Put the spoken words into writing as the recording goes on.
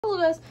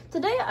guys,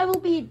 today I will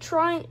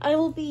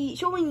be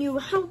showing you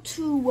how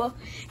to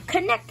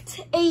connect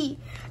a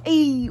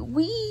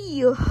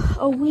Wii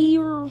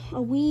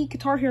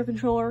Guitar Hero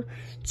controller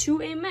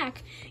to a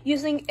Mac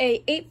using a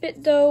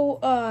 8BitDo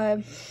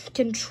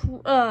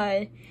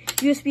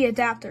USB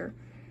adapter.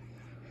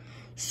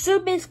 So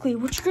basically,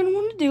 what you're gonna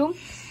want to do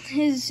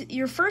is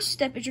your first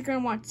step is you're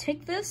gonna want to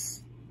take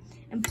this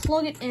and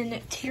plug it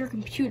in to your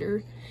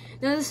computer.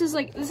 Now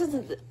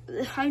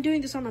I'm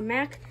doing this on a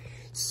Mac,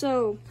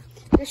 so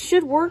this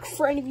should work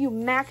for any of you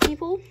Mac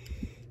people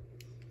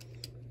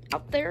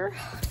out there.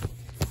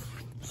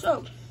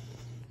 So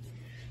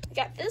we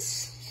got this.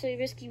 So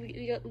basically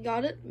we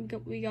got it.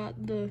 We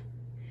got the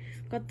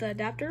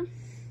adapter.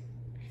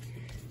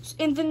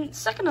 And then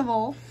second of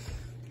all,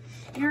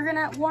 you're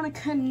gonna want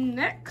to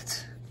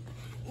connect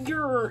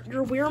your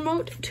Wii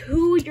remote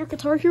to your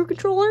Guitar Hero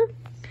controller.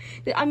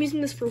 I'm using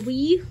this for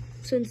Wii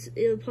since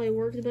it'll probably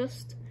work the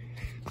best.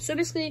 So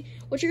basically,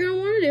 what you're gonna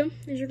want to do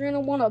is you're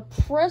gonna want to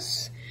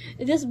press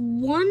this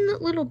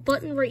one little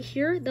button right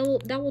here. That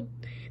will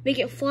make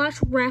it flash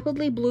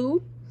rapidly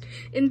blue.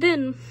 And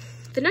then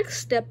the next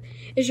step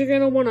is you're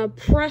gonna want to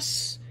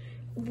press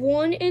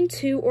 1 and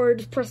 2, or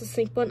just press the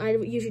sync button. I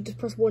usually just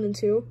press 1 and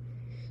 2.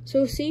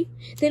 So see,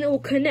 then it will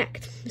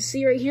connect.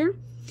 See right here.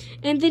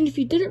 And then if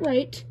you did it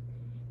right,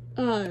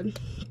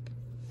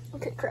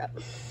 okay, crap.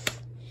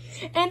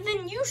 And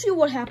then usually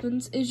what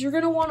happens is you're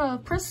gonna wanna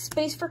press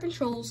space for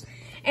controls,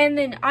 and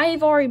then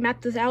I've already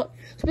mapped this out.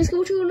 So basically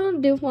what you're gonna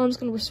want to do, well, I'm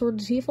just gonna restore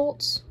the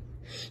defaults.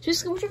 So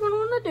basically what you're gonna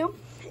wanna do,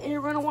 and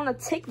you're gonna wanna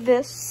take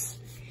this,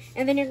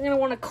 and then you're gonna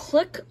wanna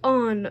click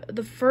on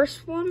the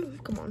first one.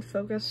 Come on,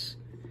 focus.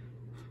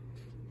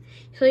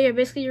 So yeah,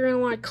 basically you're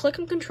gonna wanna click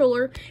on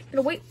controller,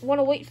 you're gonna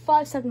wanna wait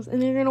 5 seconds,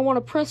 and then you're gonna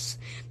wanna press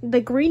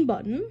the green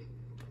button,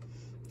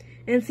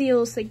 and see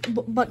it'll say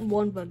button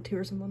 1, button 2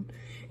 or something.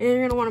 And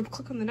you're gonna want to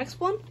click on the next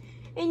one,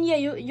 and yeah,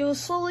 you'll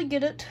slowly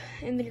get it.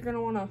 And then you're gonna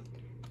want to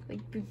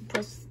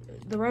press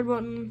the red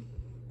button.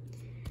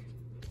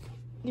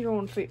 You're gonna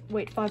want to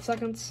wait 5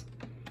 seconds.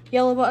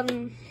 Yellow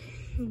button,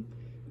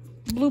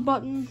 blue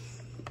button.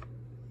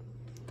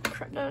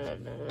 And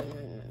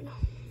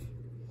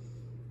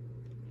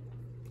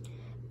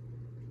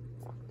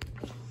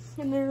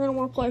then you're gonna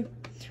want to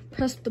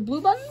press the blue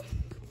button,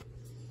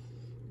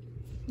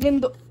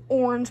 then the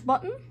orange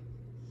button.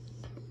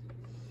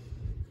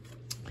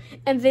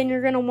 And then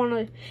you're gonna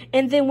wanna,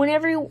 and then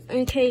whenever you,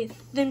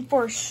 then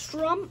for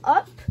strum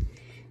up,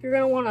 you're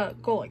gonna wanna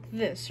go like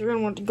this. You're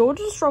gonna want to go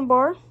to the strum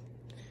bar,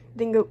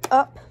 then go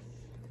up.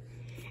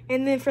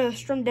 And then for the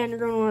strum down, you're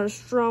gonna wanna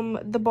strum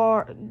the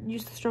bar,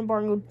 use the strum bar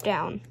and go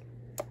down.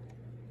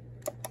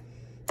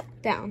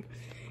 Down.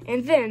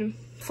 And then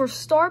for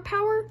star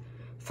power,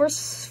 for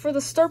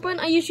the start button,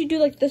 I usually do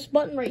like this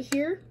button right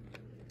here.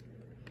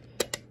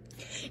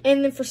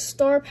 And then for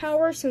star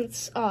power,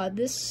 since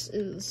this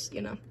is,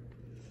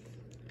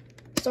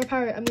 star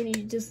power, I'm gonna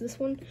use this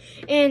one.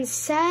 And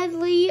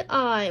sadly,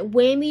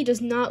 whammy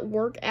does not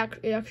work.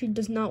 It actually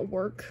does not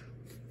work.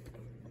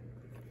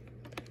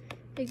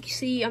 Like you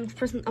see, I'm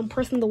pressing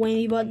the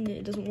whammy button and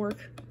it doesn't work.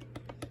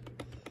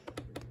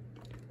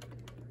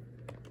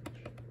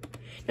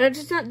 Now it's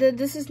just not that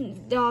this is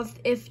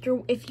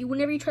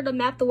whenever you try to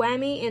map the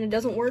whammy and it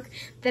doesn't work,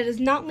 that does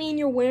not mean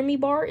your whammy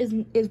bar is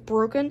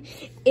broken.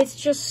 It's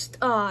just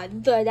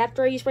the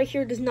adapter I use right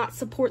here does not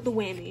support the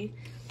whammy.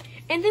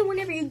 And then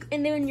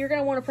then you're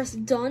gonna want to press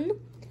done.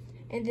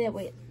 And then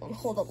wait,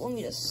 hold up, let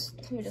me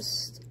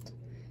just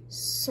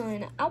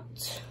sign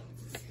out.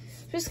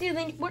 Basically,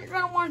 then what you're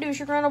gonna want to do is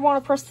you're gonna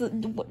want to press the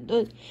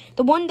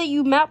one that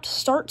you mapped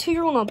start to.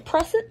 You're gonna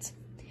press it,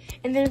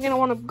 and then you're gonna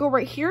want to go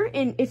right here.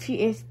 And if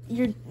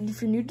you're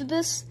new to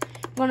this,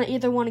 you're gonna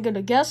either want to go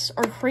to guest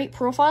or create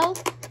profile.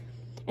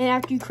 And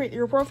after you create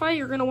your profile,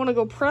 you're gonna want to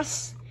go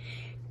press,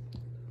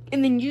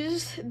 and then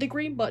use the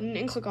green button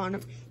and click on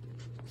it.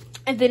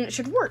 And then it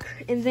should work.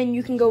 And then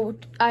you can go,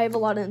 I have a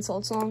lot of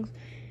installed songs.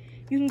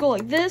 You can go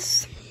like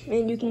this,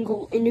 and you can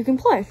go, and you can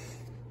play.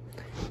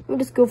 Let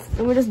me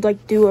just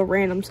like do a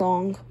random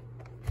song.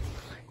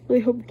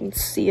 Really hope you can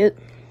see it.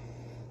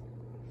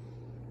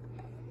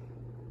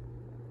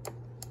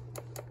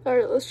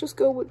 Alright, let's just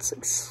go with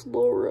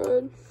Slow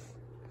Ride.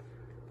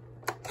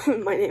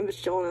 My name is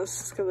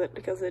Jonas,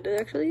 because it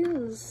actually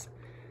is.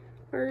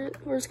 Alright,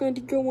 we're just going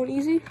to go on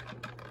easy.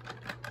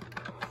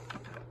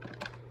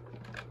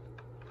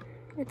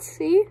 Let's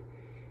see.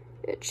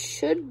 It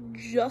should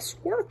just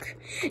work.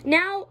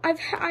 Now I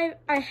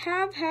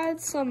have had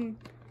some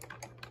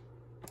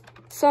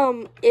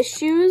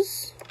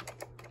issues.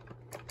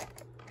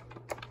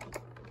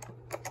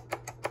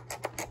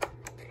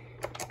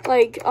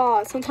 Like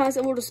sometimes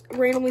it will just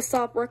randomly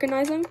stop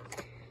recognizing.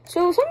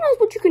 So sometimes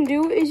what you can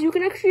do is you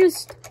can actually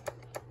just,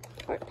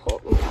 alright,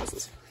 hold up, let me pause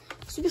this.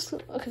 So just,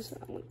 okay, so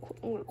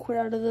I'm gonna quit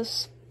out of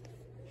this.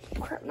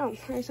 Crap, no, I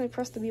accidentally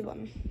pressed the B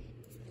button.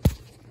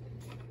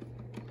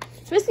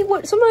 So basically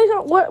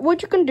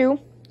what you can do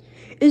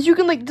is you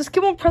can like just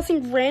keep on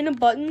pressing random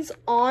buttons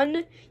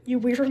on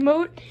your Wii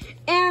remote,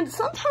 and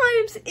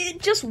sometimes it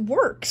just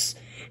works.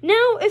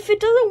 Now, if it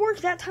doesn't work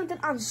that time, then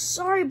I'm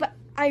sorry, but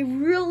I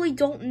really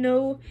don't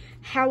know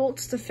how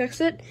else to fix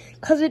it,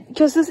 because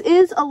this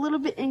is a little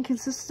bit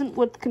inconsistent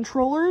with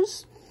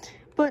controllers.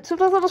 But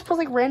sometimes I'll just press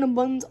like random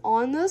buttons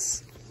on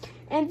this,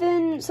 and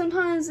then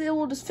sometimes it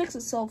will just fix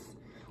itself.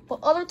 But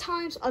other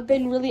times I've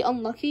been really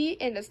unlucky,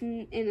 and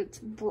it's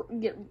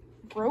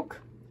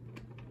broke.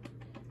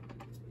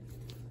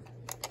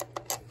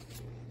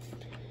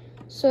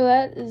 So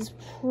that is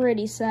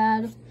pretty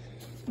sad.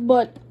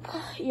 But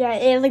yeah,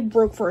 it like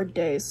broke for a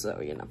day,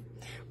 so you know.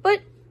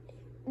 But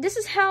this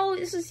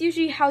is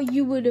usually how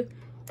you would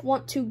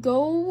want to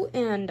go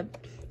and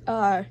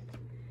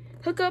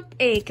hook up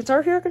a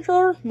Guitar Hero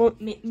controller,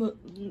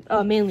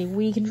 mainly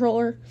Wii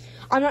controller.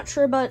 I'm not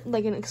sure about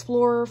like an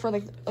Explorer for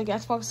like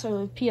Xbox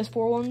or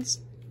PS4 ones,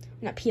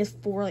 not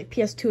PS4, like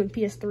PS2 and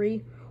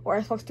PS3, or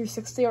Xbox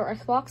 360 or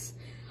Xbox.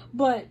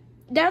 But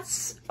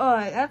that's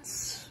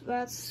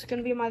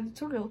gonna be my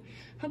tutorial.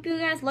 Hope you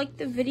guys liked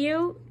the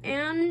video,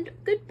 and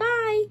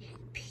goodbye.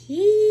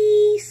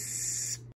 Peace.